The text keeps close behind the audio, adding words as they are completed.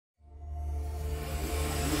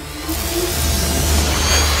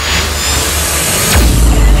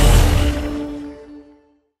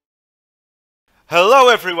Hello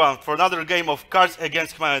everyone for another game of Cards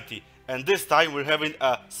Against Humanity, and this time we're having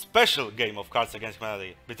a special game of Cards Against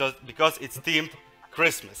Humanity because it's themed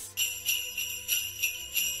Christmas.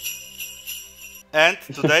 And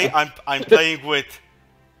today I'm playing with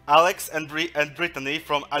Alex and Brittany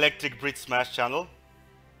from Electric Brit Smash channel.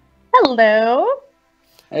 Hello.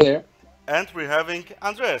 Hey there. And we're having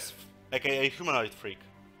Andres, aka Humanoid Freak.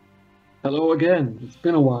 Hello again. It's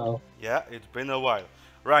been a while. Yeah, it's been a while.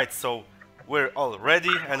 Right, so we're all ready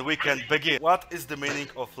and we can begin. What is the meaning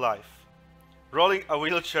of life? Rolling a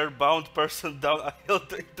wheelchair-bound person down a hill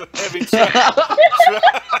into heavy traffic.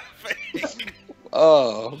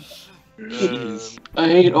 Oh. I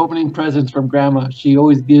hate opening presents from Grandma. She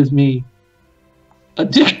always gives me a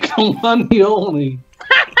dick to money only.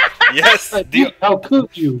 Yes, how could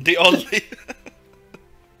you? The only.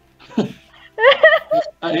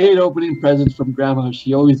 I hate opening presents from Grandma.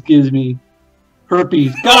 She always gives me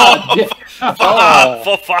herpes. God! Oh,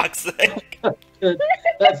 for fuck's sake!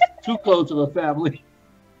 That's too close of a family.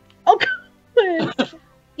 Oh, God.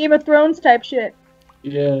 Game of Thrones type shit.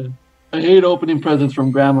 Yeah. I hate opening presents from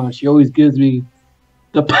Grandma. She always gives me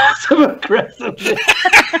the passive aggressiveness.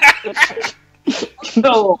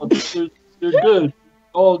 No, they're good.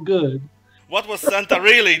 All good. What was Santa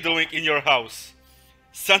really doing in your house?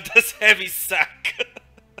 Santa's heavy sack.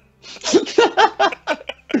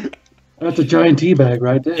 That's a giant tea bag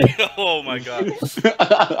right there. Oh my god.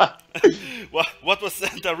 What was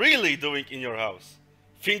Santa really doing in your house?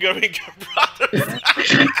 Fingering your brother.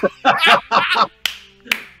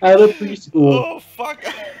 At a preschool. Oh fuck.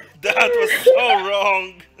 That was so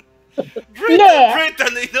wrong.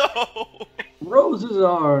 Brittany, no. Roses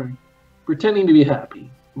are pretending to be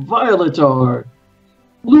happy. Violets are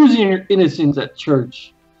losing your innocence at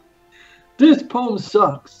church. This poem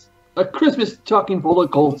sucks. A Christmas stocking full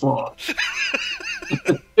of coleslaw.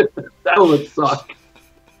 That would suck.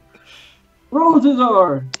 Roses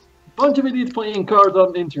are a bunch of idiots playing cards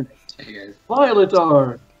on the internet. Hey guys. Violets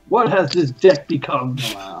are what has this deck become?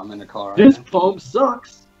 Oh, wow, I'm in the car right This now. poem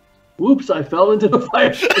sucks. Whoops, I fell into the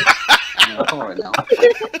fire. I'm in the car right now.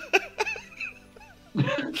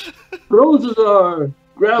 Roses are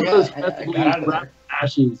grandpa's got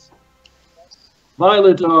ashes.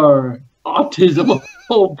 Violets are autism.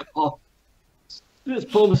 Oh god. This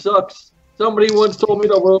poem sucks. Somebody once told me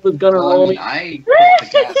the world was gonna roll me. I put the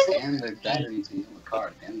gas and the batteries in the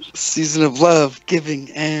car. And Season of love,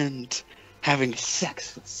 giving, and having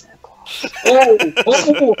sex with Santa Claus.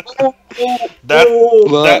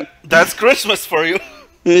 That's Christmas for you.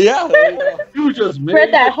 Yeah. You just made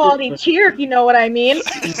Spread that it. holiday cheer, if you know what I mean.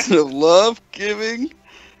 Season of love, giving,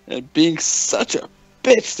 and being such a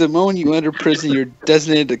bitch. The moment you enter prison, you're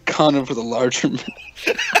designated a condom for the larger man.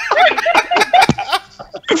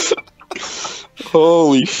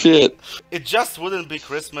 Holy shit. It just wouldn't be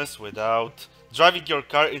Christmas without driving your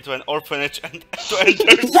car into an orphanage and to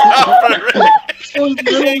enter suffering.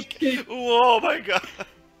 Oh my god.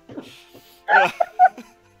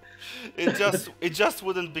 It just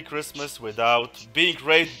wouldn't be Christmas without being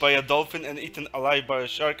raped by a dolphin and eaten alive by a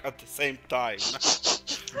shark at the same time.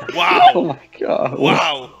 Wow. Oh my god.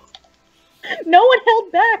 Wow. No one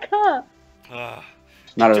held back, huh?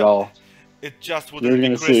 Not at all. It just wouldn't You're be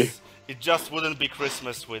gonna see. It just wouldn't be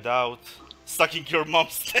Christmas without sucking your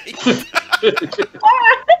mom's steak.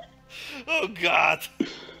 Oh god.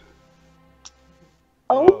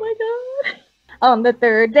 Oh my god. On the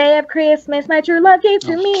third day of Christmas, my true love gave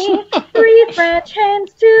to me 3 French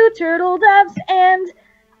hens, 2 turtle doves, and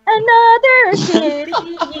another kitty.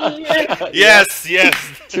 Yes, yes.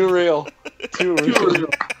 Too real. Too real.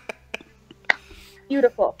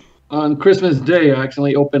 Beautiful. On Christmas Day, I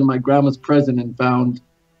accidentally opened my grandma's present and found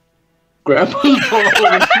Grandpa's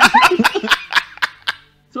balls.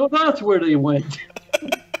 So that's where they went.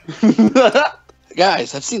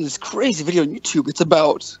 Guys, I've seen this crazy video on YouTube. It's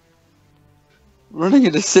about running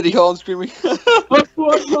into City Hall and screaming,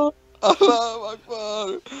 "Allah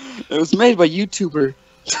Akbar." It was made by a YouTuber.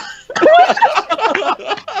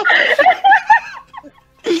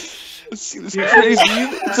 I've seen this crazy.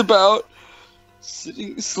 It's about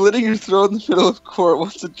slitting your throat in the middle of court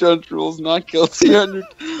once the judge rules not guilty on your.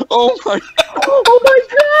 Oh my god! Oh my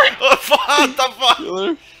god! What the fuck?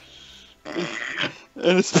 Killer.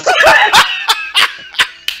 And it's.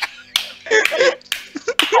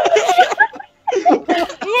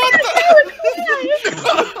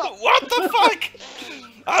 What the fuck?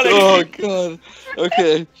 Alex. Oh god.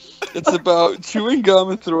 Okay. It's about chewing gum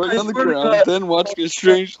and throwing it on the ground, then watching a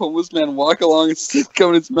strange homeless man walk along and stick gum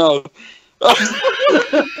in his mouth.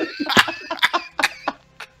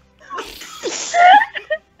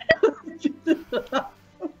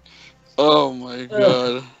 Oh my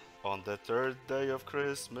god. On the third day of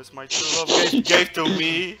Christmas, my true love gave to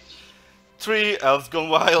me 3 elves gone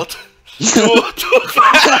wild.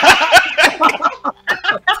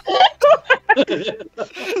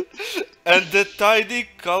 And the tiny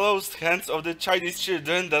calloused hands of the Chinese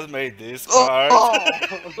children that made this card.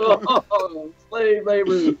 Slave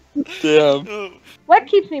labor. Damn. What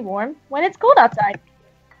keeps me warm when it's cold outside?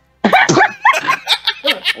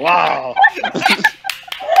 Wow.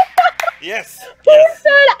 Yes. He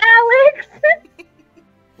said Alex.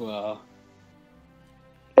 Wow.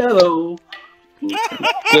 Hello.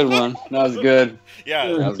 Good one. That was good. Yeah.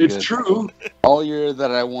 That was It's good. true. All year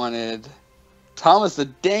that I wanted Thomas the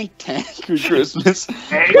Dank Tank for Christmas, but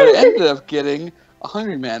I ended up getting a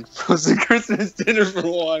Hungry Man frozen Christmas dinner for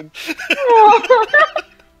one.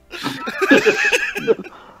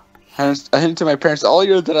 I hinted to my parents all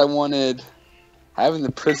year that I wanted having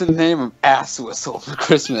the prison name of Ass Whistle for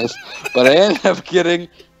Christmas, but I ended up getting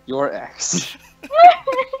your ex.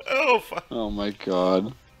 Oh, fuck. Oh my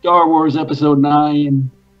god. Star Wars Episode 9.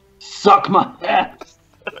 Suck my ass.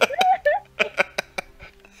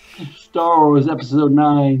 Star Wars Episode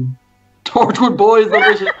 9. Torchwood Boys, the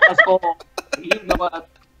vicious asshole. You know what?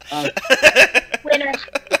 Winner.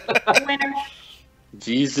 Winner.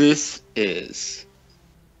 Jesus is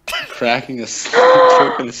cracking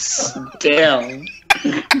choking us down.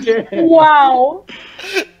 Wow.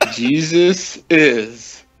 Jesus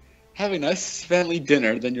is having a nice family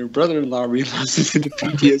dinner, then your brother-in-law relapses into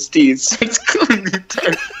PTSD and starts killing the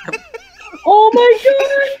entire family. Oh my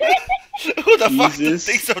god. Who the fuck Jesus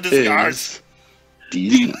thinks of this card? is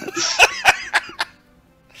these nuts.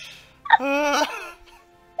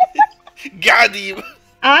 Got him.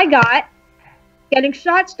 I got getting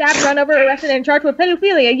shot, stabbed, run over, arrested, and charged with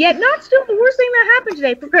pedophilia, yet not still the worst thing that happened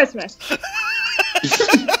today for Christmas.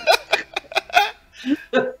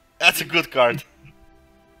 That's a good card.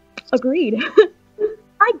 Agreed.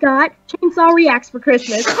 I got Chainsaw Reacts for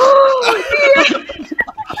Christmas.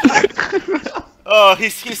 Oh,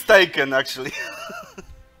 he's taken actually.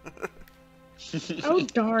 Oh,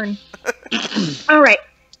 darn. Alright.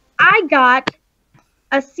 I got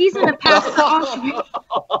a season of Pass for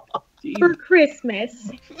Auschwitz for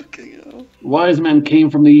Christmas. Wise men came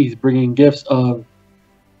from the east bringing gifts of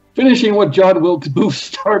finishing what John Wilkes Booth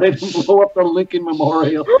started and blow up the Lincoln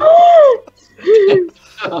Memorial.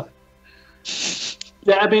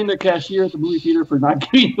 Stabbing the cashier at the movie theater for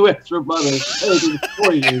not giving you extra butter. That was in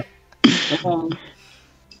 4 years.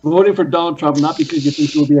 Voting for Donald Trump not because you think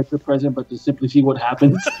he will be a good president, but to simply see what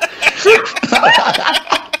happens.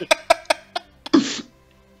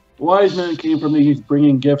 Wise men came from the east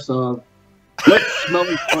bringing gifts of wet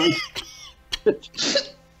smelling fun,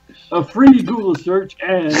 a free Google search,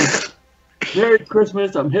 and Merry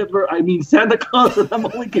Christmas, I'm Hitler, I mean Santa Claus, and I'm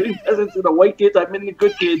only giving presents to the white kids, I'm in the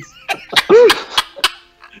good kids.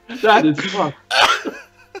 That is fucked.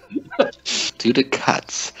 Due to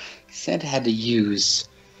cuts, Santa had to use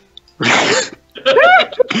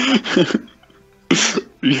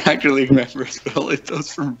Reactor League members, but only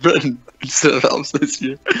those from Britain instead of elves this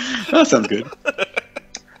year. That sounds good.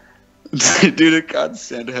 Due to cuts,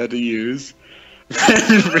 Santa had to use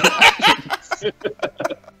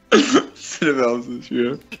instead of elves this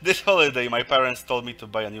year. This holiday, my parents told me to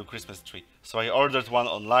buy a new Christmas tree, so I ordered one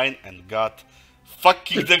online and got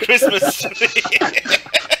fucking the Christmas tree.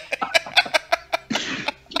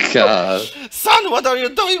 God. Son, what are you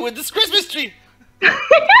doing with this Christmas tree?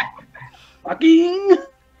 Fucking.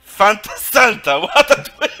 Fanta Santa, what a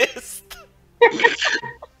twist!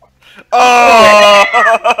 Oh!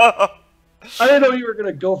 I didn't know you were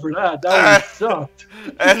gonna go for that. That would sucked.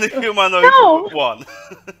 And the humanoid No. won.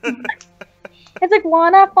 It's like,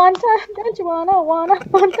 wanna Fanta? Don't you wanna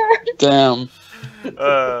Fanta? Damn.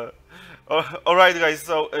 Alright guys,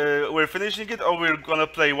 so we're finishing it or we're gonna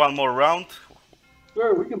play one more round?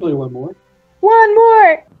 Sure, we can play one more. One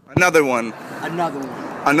more! Another one. Another one.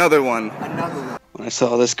 Another one. Another one. When I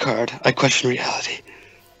saw this card, I questioned reality.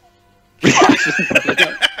 I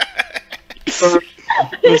saw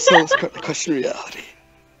this card, I questioned reality.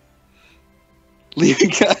 Leaving.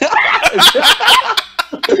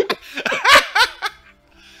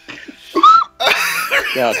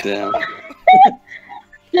 God damn.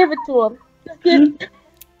 Give it to him. Just give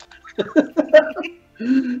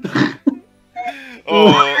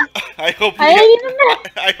Oh, I hope I ain't even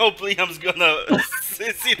mad. I hope Liam's gonna see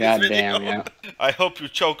this God video. damn, yeah. I hope you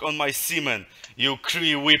choke on my semen, you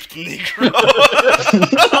whipped Negro.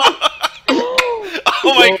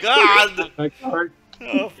 Oh my god! That card.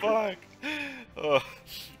 Oh fuck! Oh,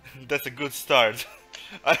 that's a good start.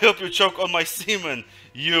 I hope you choke on my semen,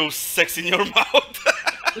 you sex in your mouth.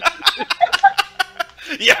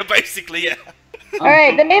 Yeah, basically, yeah.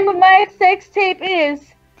 Alright, the name of my sex tape is...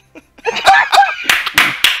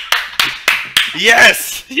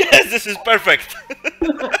 Yes! Yes, this is perfect!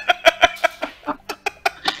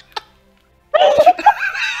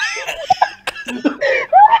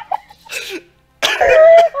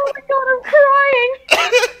 Oh my god, I'm crying!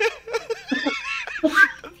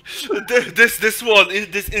 This one,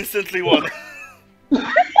 this instantly won.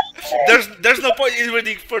 There's no point in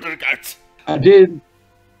reading further cards. I did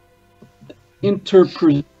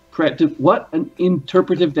interpretive. What? An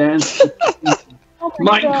interpretive dance. Oh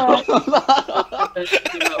My god. God.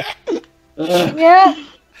 Yeah.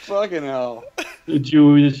 Fucking hell. The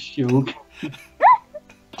Jewish joke.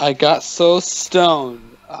 I got so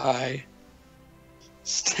stoned, I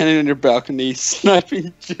standing on your balcony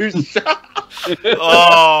sniping juice shots.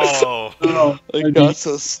 Oh! Oh, I got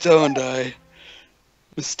so stoned, I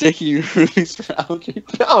mistaking your roomies for algae.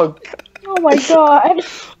 Oh, God. Oh my god.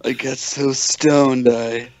 I got so stoned,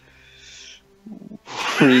 I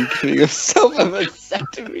committing a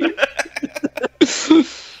self-vasectomy.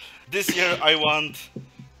 This year I want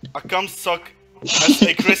a cum sock as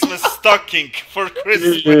a Christmas stocking for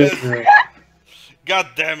Christmas. God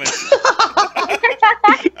damn it.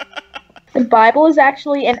 The Bible is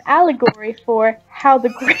actually an allegory for how the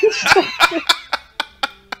Grinch...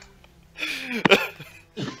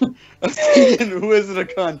 A skin wizard a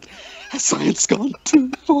cunt. Has science gone too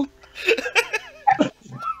far?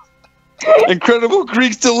 Incredible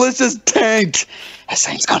Greek's delicious tank. Has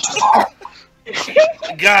science gone too far?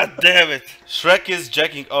 God damn it. Shrek is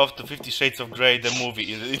jacking off to 50 Shades of Grey, the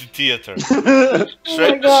movie, in the theater. Oh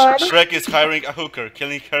my god. Shrek is hiring a hooker,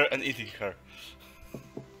 killing her and eating her.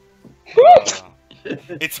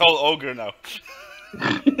 It's all ogre now.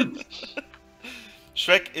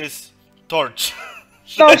 Shrek is torch.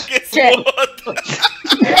 Shrek is shit. wood.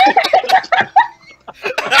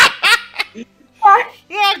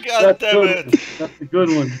 Oh, God damn it. That's a good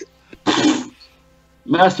one.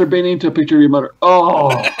 Masturbating to a picture of your mother. Oh.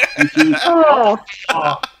 Oh.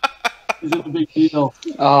 Oh. Is it a big deal?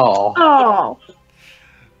 Oh. Oh.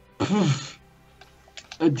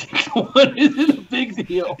 What is it a big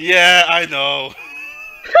deal? Yeah, I know.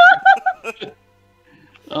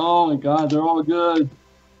 Oh my god, they're all good.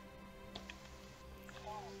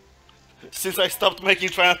 Since I stopped making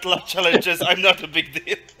Try Not to Laugh challenges, I'm not a big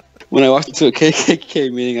deal. When I walked into a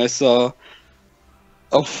KKK meeting, I saw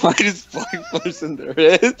a whitest black person there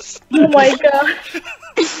is. Oh my god.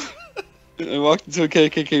 I walked into a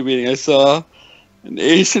KKK meeting, I saw an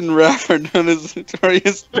Asian rapper known as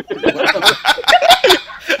Notorious.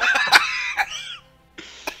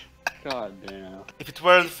 God damn. If it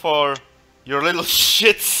weren't for your little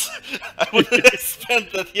shits, I wouldn't have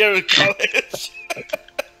spent that year in college.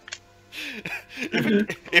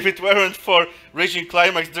 If it weren't for reaching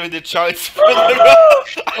climax during the child's funeral,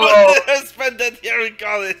 I wouldn't have spent that year in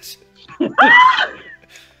college.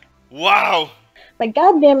 Wow. My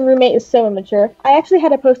goddamn roommate is so immature. I actually had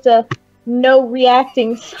to post a no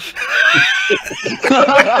reacting.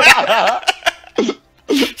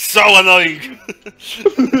 So annoying.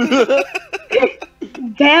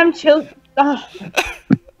 Damn chill. Oh.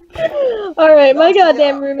 Alright, my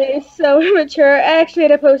goddamn roommate is so immature. I actually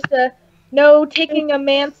had to post a no taking a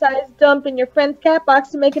man-sized dump in your friend's cat box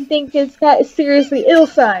to make him think his cat is seriously ill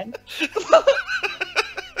sign. That's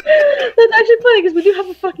actually funny because we do have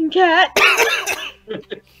a fucking cat.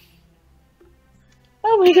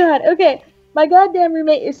 Oh my god, okay. My goddamn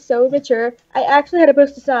roommate is so mature. I actually had to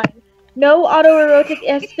post a sign. No autoerotic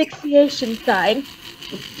asphyxiation sign.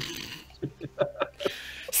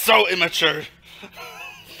 So immature.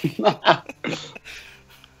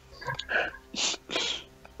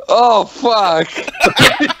 Oh fuck!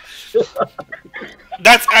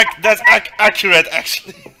 That's accurate,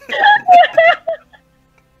 actually.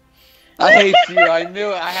 I hate you. I knew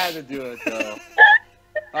it. I had to do it though.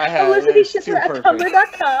 I had Felicity it. It's too Shipper at perfect.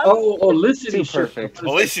 Tumblr.com. Oh, Felicity. Too perfect.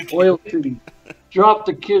 Felicity. Oil City. Drop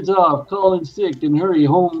the kids off, call in sick, and hurry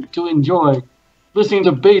home to enjoy listening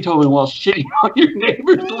to Beethoven while shitting on your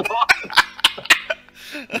neighbor's lawn.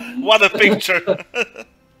 What a picture.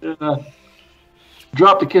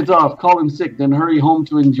 Drop the kids off, call in sick, then hurry home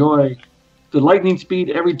to enjoy the lightning speed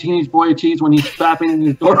every teenage boy achieves when he's fapping in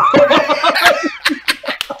his door.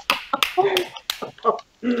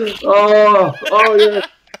 Oh yeah.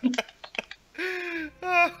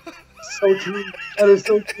 So true. That is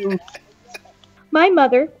so true. My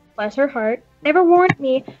mother, bless her heart, never warned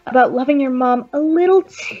me about loving your mom a little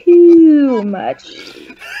too much.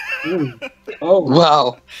 Oh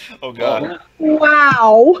Wow. Oh god.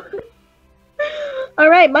 Wow.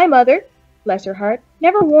 Alright, my mother, bless her heart,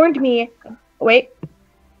 never warned me. Wait,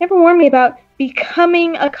 Never warned me about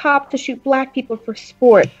becoming a cop to shoot black people for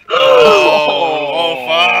sport. Oh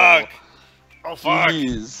fuck! Oh fuck!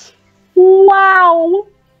 Jeez. Wow.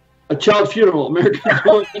 A child funeral. American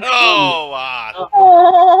going. Oh what?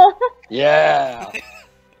 Oh. Yeah.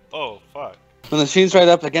 Oh fuck! When the machine's right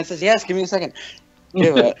up against us, yes, give me a second.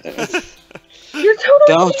 Give it. You're totally.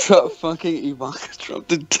 Donald Trump fucking Ivanka Trump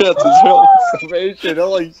to death is her salvation.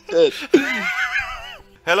 Holy shit.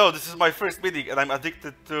 Hello, this is my first meeting, and I'm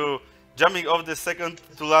addicted to jumping off the second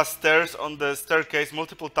to last stairs on the staircase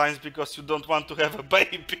multiple times because you don't want to have a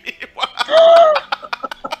baby.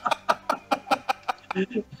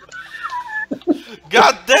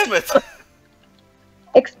 God damn it!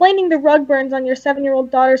 Explaining the rug burns on your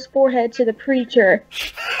 7-year-old daughter's forehead to the preacher.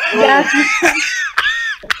 Yes.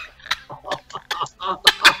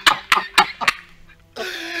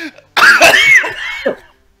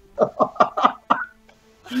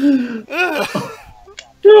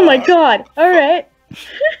 Oh my god. Alright.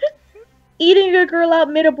 Eating a girl out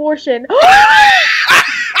mid-abortion.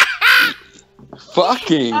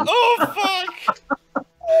 Fucking. Oh fuck!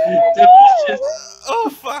 Delicious. Oh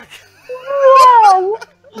fuck! Whoa!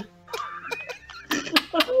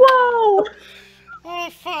 Whoa! Oh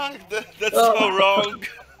fuck! That's so wrong.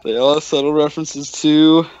 They all have subtle references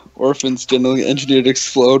to orphans generally engineered to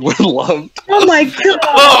explode when loved. Oh my god!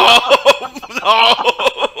 Oh no!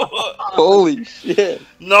 Holy shit.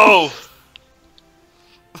 No!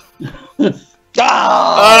 Ah!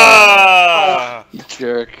 Ah!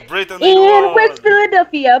 Jerk. Brittany In won. West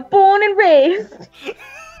Philadelphia, born and raised.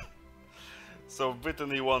 So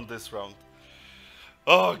Brittany won this round.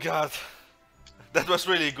 Oh god. That was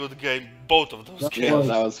really a good game. Both of those That games.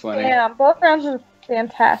 Yeah, that was funny. Yeah, both rounds were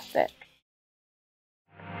fantastic.